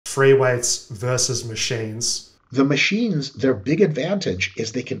free weights versus machines? The machines, their big advantage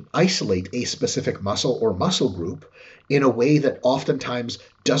is they can isolate a specific muscle or muscle group in a way that oftentimes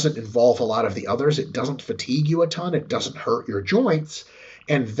doesn't involve a lot of the others. It doesn't fatigue you a ton. It doesn't hurt your joints.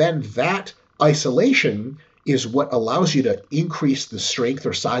 And then that isolation is what allows you to increase the strength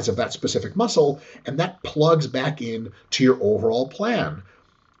or size of that specific muscle, and that plugs back in to your overall plan.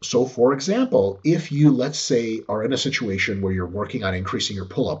 So for example, if you, let's say, are in a situation where you're working on increasing your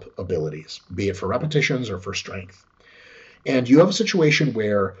pull-up abilities, be it for repetitions or for strength, and you have a situation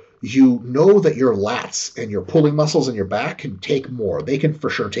where you know that your lats and your pulling muscles in your back can take more. They can for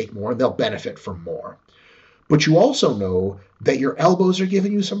sure take more, and they'll benefit from more. But you also know that your elbows are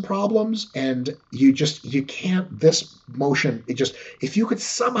giving you some problems, and you can't, this motion, if you could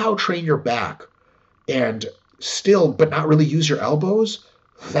somehow train your back and still, but not really use your elbows,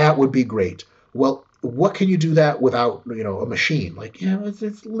 that would be great. Well, what can you do that without, a machine?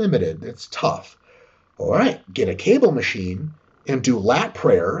 It's limited. It's tough. All right, get a cable machine and do lat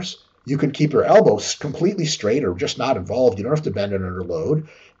prayers. You can keep your elbows completely straight or just not involved. You don't have to bend it under load.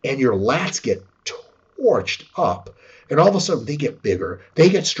 And your lats get torched up. And all of a sudden, they get bigger. They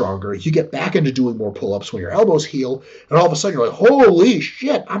get stronger. You get back into doing more pull-ups when your elbows heal. And all of a sudden, you're like, holy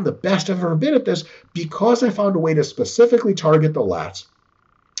shit, I'm the best I've ever been at this because I found a way to specifically target the lats.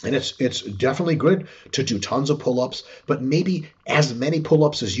 And it's definitely good to do tons of pull-ups, but maybe as many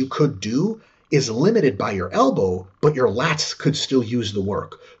pull-ups as you could do is limited by your elbow, but your lats could still use the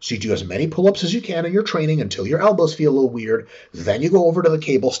work. So you do as many pull-ups as you can in your training until your elbows feel a little weird. Then you go over to the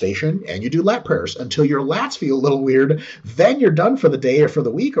cable station and you do lat prayers until your lats feel a little weird. Then you're done for the day or for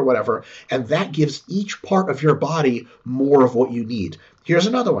the week or whatever. And that gives each part of your body more of what you need. Here's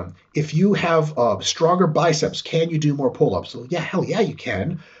another one. If you have stronger biceps, can you do more pull-ups? Well, yeah, hell yeah, you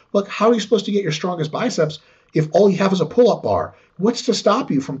can. Look, how are you supposed to get your strongest biceps if all you have is a pull-up bar? What's to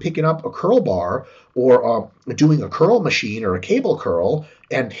stop you from picking up a curl bar or doing a curl machine or a cable curl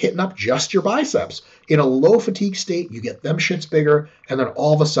and hitting up just your biceps? In a low fatigue state, you get them shits bigger, and then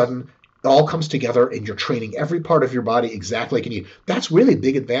all of a sudden, it all comes together and you're training every part of your body exactly like you need. That's really a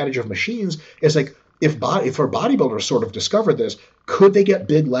big advantage of machines, is like, if our bodybuilders sort of discovered this, could they get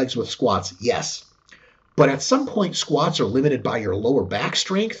big legs with squats? Yes. But at some point, squats are limited by your lower back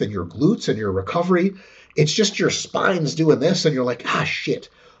strength and your glutes and your recovery. It's just your spine's doing this, and you're like, shit.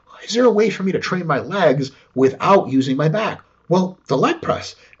 Is there a way for me to train my legs without using my back? Well, the leg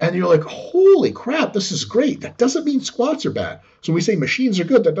press. And you're like, holy crap, this is great. That doesn't mean squats are bad. So when we say machines are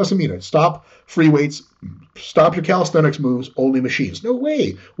good, that doesn't mean it. Stop free weights, stop your calisthenics moves, only machines. No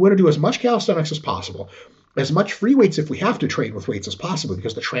way. We're going to do as much calisthenics as possible. As much free weights if we have to train with weights as possible,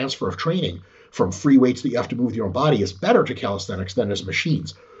 because the transfer of training from free weights that you have to move with your own body is better to calisthenics than as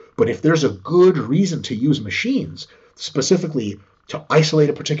machines. But if there's a good reason to use machines, specifically to isolate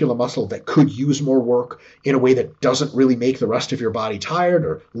a particular muscle that could use more work in a way that doesn't really make the rest of your body tired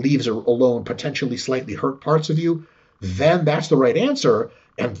or leaves alone potentially slightly hurt parts of you, then that's the right answer,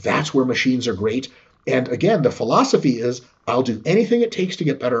 and that's where machines are great. And again, the philosophy is, I'll do anything it takes to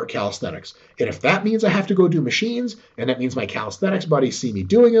get better at calisthenics. And if that means I have to go do machines, and that means my calisthenics buddies see me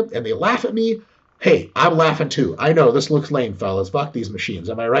doing it, and they laugh at me, hey, I'm laughing too. I know this looks lame, fellas. Fuck these machines,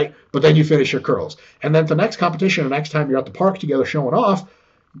 am I right? But then you finish your curls. And then the next competition, the next time you're at the park together showing off,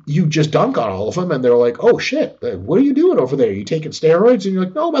 you just dunk on all of them, and they're like, oh shit, what are you doing over there? Are you taking steroids? And you're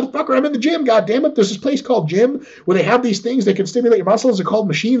like, no, motherfucker, I'm in the gym, goddammit. There's this place called gym where they have these things that can stimulate your muscles. They're called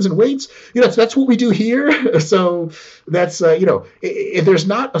machines and weights. That's what we do here. So that's, if there's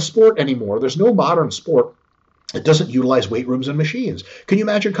not a sport anymore, there's no modern sport it doesn't utilize weight rooms and machines. Can you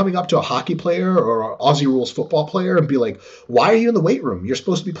imagine coming up to a hockey player or an Aussie Rules football player and be like, why are you in the weight room? You're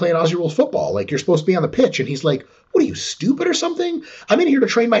supposed to be playing Aussie Rules football. Like, you're supposed to be on the pitch. And he's like, what are you, stupid or something? I'm in here to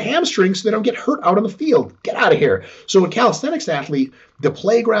train my hamstrings so they don't get hurt out on the field. Get out of here. So a calisthenics athlete, the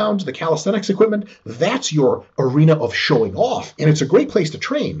playground, the calisthenics equipment, that's your arena of showing off. And it's a great place to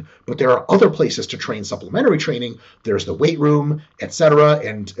train. But there are other places to train supplementary training. There's the weight room, etc.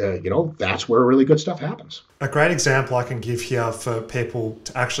 And, that's where really good stuff happens. A great example I can give here for people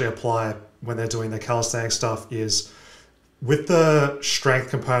to actually apply when they're doing their calisthenics stuff is with the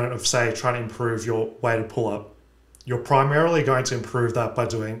strength component of, say, trying to improve your weighted pull-up. You're primarily going to improve that by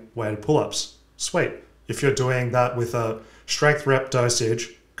doing weighted pull-ups. Sweet. If you're doing that with a strength rep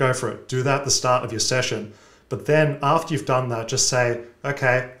dosage, go for it. Do that at the start of your session. But then after you've done that, just say,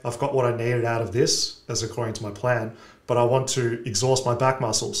 okay, I've got what I needed out of this as according to my plan, but I want to exhaust my back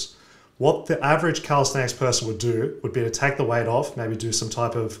muscles. What the average calisthenics person would do would be to take the weight off, maybe do some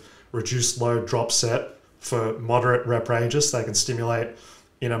type of reduced load drop set for moderate rep ranges so they can stimulate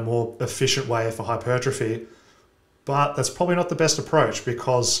in a more efficient way for hypertrophy. But that's probably not the best approach,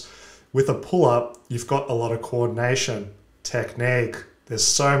 because with a pull-up, you've got a lot of coordination, technique. There's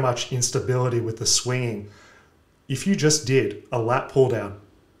so much instability with the swinging. If you just did a lat pull down,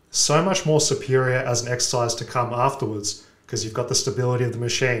 so much more superior as an exercise to come afterwards, because you've got the stability of the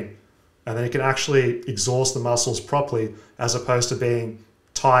machine, and then you can actually exhaust the muscles properly, as opposed to being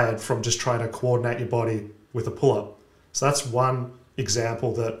tired from just trying to coordinate your body with a pull-up. So that's one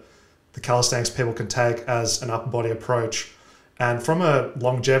example that the calisthenics people can take as an upper body approach. And from a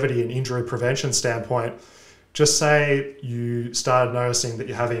longevity and injury prevention standpoint, just say you started noticing that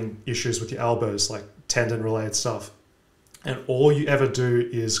you're having issues with your elbows, like tendon related stuff, and all you ever do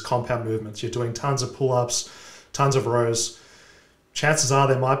is compound movements. You're doing tons of pull-ups, tons of rows. Chances are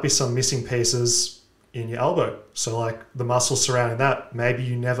there might be some missing pieces in your elbow. So like the muscles surrounding that, maybe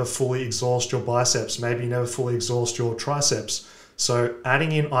you never fully exhaust your biceps, maybe you never fully exhaust your triceps. So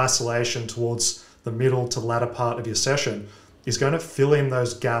adding in isolation towards the middle to latter part of your session is going to fill in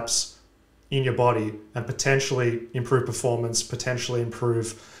those gaps in your body and potentially improve performance, potentially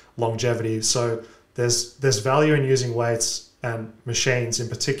improve longevity. So there's value in using weights and machines in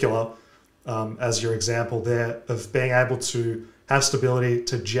particular, as your example there, of being able to have stability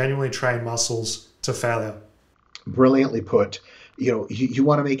to genuinely train muscles to failure. Brilliantly put. You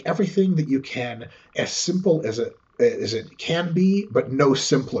want to make everything that you can as simple as it can be, but no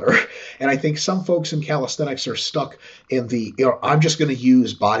simpler. And I think some folks in calisthenics are stuck in the, I'm just going to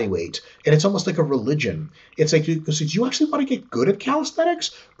use body weight. And it's almost like a religion. It's like, do you actually want to get good at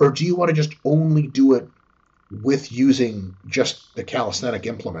calisthenics, or do you want to just only do it with using just the calisthenic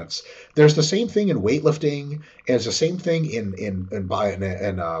implements? There's the same thing in weightlifting, as the same thing in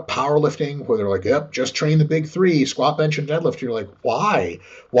powerlifting, where they're like, yep, just train the big three, squat, bench, and deadlift. You're like, why?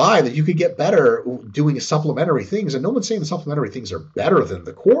 That you could get better doing supplementary things. And no one's saying the supplementary things are better than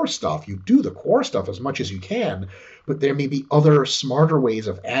the core stuff. You do the core stuff as much as you can, but there may be other smarter ways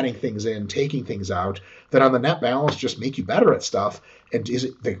of adding things in, taking things out, that on the net balance just make you better at stuff. And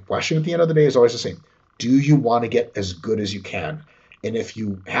the question at the end of the day is always the same. Do you want to get as good as you can? And if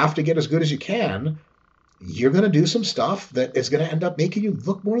you have to get as good as you can, you're going to do some stuff that is going to end up making you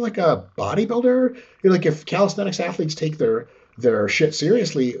look more like a bodybuilder. You're like, if calisthenics athletes take their shit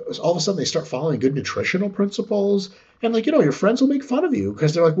seriously, all of a sudden they start following good nutritional principles. And your friends will make fun of you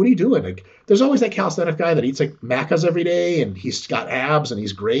because they're like, what are you doing? Like, there's always that calisthenic guy that eats like macas every day and he's got abs and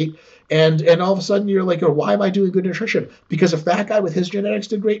he's great. And all of a sudden you're like, oh, why am I doing good nutrition? Because if that guy with his genetics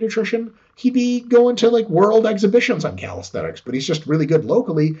did great nutrition, he'd be going to like world exhibitions on calisthenics, but he's just really good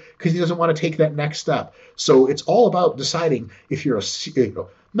locally because he doesn't want to take that next step. So it's all about deciding if you're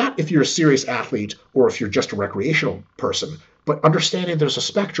not if you're a serious athlete or if you're just a recreational person, but understanding there's a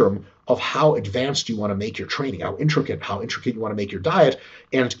spectrum of how advanced you want to make your training, how intricate you want to make your diet.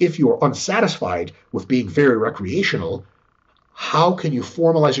 And if you are unsatisfied with being very recreational, how can you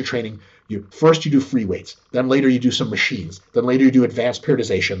formalize your training? First you do free weights, then later you do some machines, then later you do advanced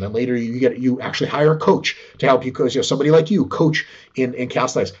periodization, then later you actually hire a coach to help you, because somebody like you coach in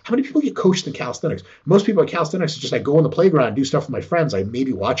calisthenics. How many people get coached in calisthenics? Most people at calisthenics is just like go on the playground and do stuff with my friends. I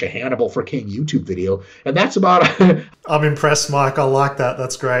maybe watch a Hannibal for King YouTube video, and that's about I'm impressed, Mike. I like that.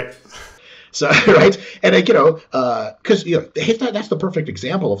 That's great. So, right. And because, that's the perfect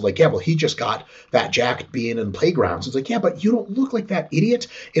example of like, yeah, well, he just got that jacked being in playgrounds. It's like, yeah, but you don't look like that idiot.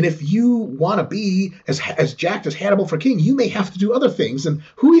 And if you want to be as jacked as Hannibal for King, you may have to do other things. And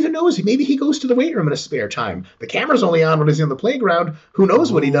who even knows? Maybe he goes to the weight room in his spare time. The camera's only on when he's in the playground. Who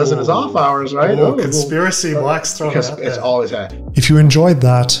knows what he does in his off hours, right? Conspiracy, Mike's throwing it out there. It's always that. If you enjoyed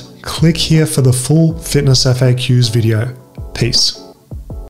that, click here for the full Fitness FAQs video. Peace.